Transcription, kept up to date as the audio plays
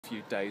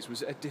few days.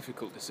 Was it a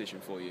difficult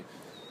decision for you?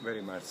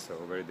 Very much so,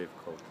 very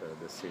difficult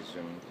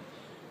decision.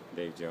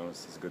 Dave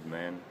Jones is a good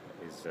man,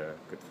 is a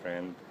good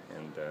friend,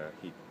 and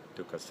he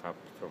took us up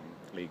from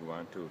League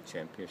One to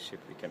Championship.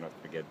 We cannot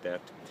forget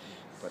that.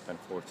 But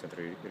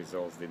unfortunately,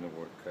 results didn't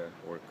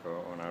work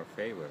on our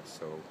favor.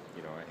 So,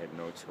 you know, I had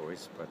no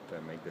choice but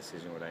make the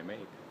decision what I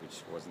made,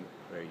 which wasn't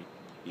a very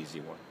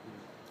easy one.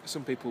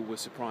 Some people were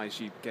surprised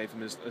you gave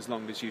him as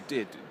long as you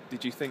did.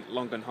 Did you think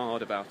long and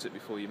hard about it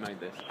before you made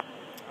this?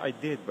 I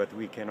did, but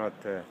we cannot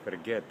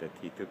forget that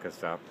he took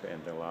us up,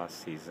 and the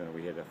last season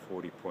we had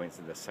 40 points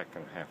in the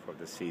second half of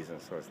the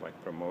season, so it's like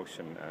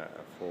promotion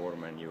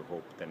form, and you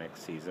hope the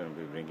next season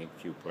we're bringing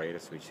few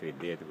players, which we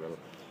did, will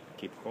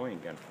keep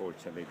going.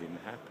 Unfortunately, it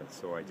didn't happen,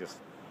 so I just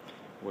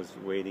was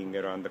waiting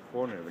around the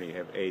corner. When you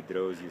have 8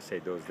 draws, you say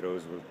those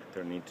draws will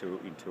turn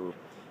into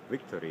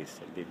victories.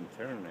 It didn't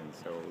turn, and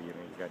so you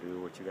got to do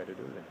what you got to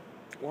do then.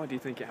 Why do you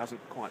think it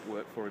hasn't quite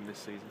worked for him this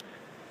season?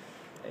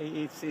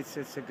 It's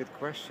a good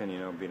question, you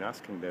know. I've been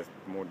asking that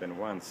more than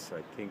once.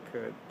 I think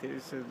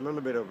there's a little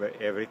bit of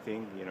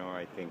everything, you know.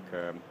 I think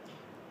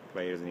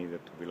players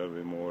needed to be a little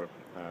bit more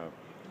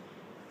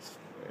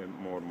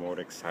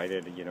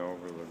excited, you know,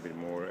 a little bit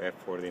more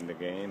effort in the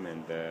game,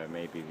 and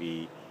maybe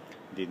we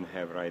didn't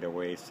have right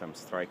away some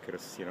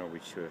strikers, you know, we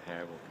should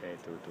have, okay,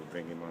 to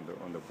bring him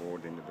on the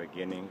board in the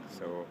beginning.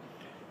 So,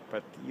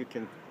 but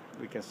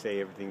we can say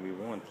everything we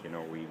want, you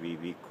know.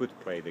 We could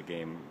play the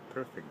game,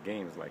 perfect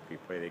games like we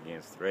played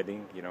against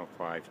Reading, you know,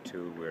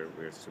 5-2. We're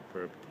a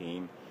superb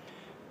team,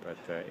 but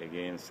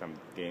again, some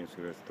games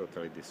we were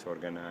totally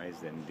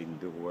disorganized and didn't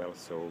do well.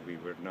 So we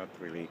were not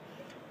really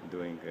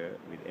doing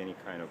with any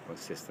kind of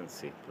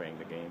consistency playing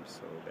the game.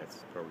 So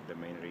that's probably the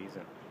main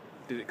reason.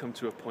 Did it come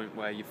to a point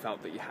where you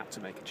felt that you had to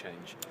make a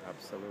change?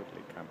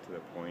 Absolutely, come to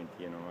the point.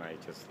 You know, I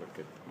just look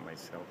at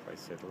myself. I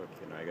said, look,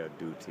 you know, I got a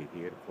duty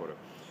here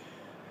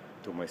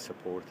to my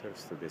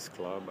supporters, to this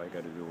club. I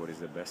got to do what is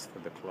the best for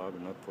the club,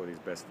 not what is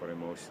best for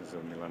emotions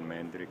of Milan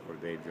Mandaric or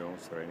Dave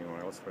Jones or anyone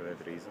else for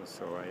that reason.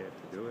 So I had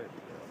to do it.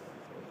 You know,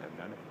 so I've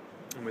done it.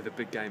 And with a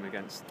big game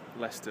against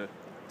Leicester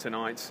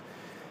tonight,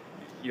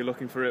 you're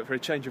looking for a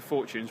change of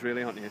fortunes,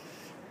 really, aren't you?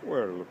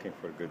 We're looking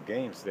for good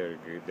games. They're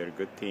a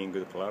good team,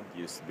 good club.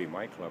 Used to be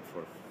my club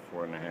for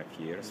 4.5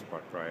 years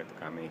prior to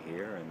coming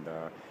here, and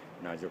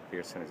Nigel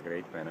Pearson is a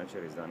great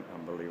manager. He's done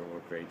unbelievable,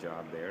 great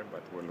job there.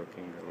 But we're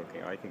looking.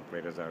 I think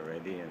players are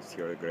ready, and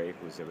Stuart Gray,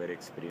 who's a very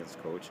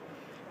experienced coach,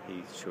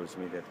 he shows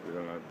me that we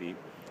will not be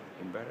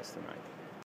embarrassed tonight.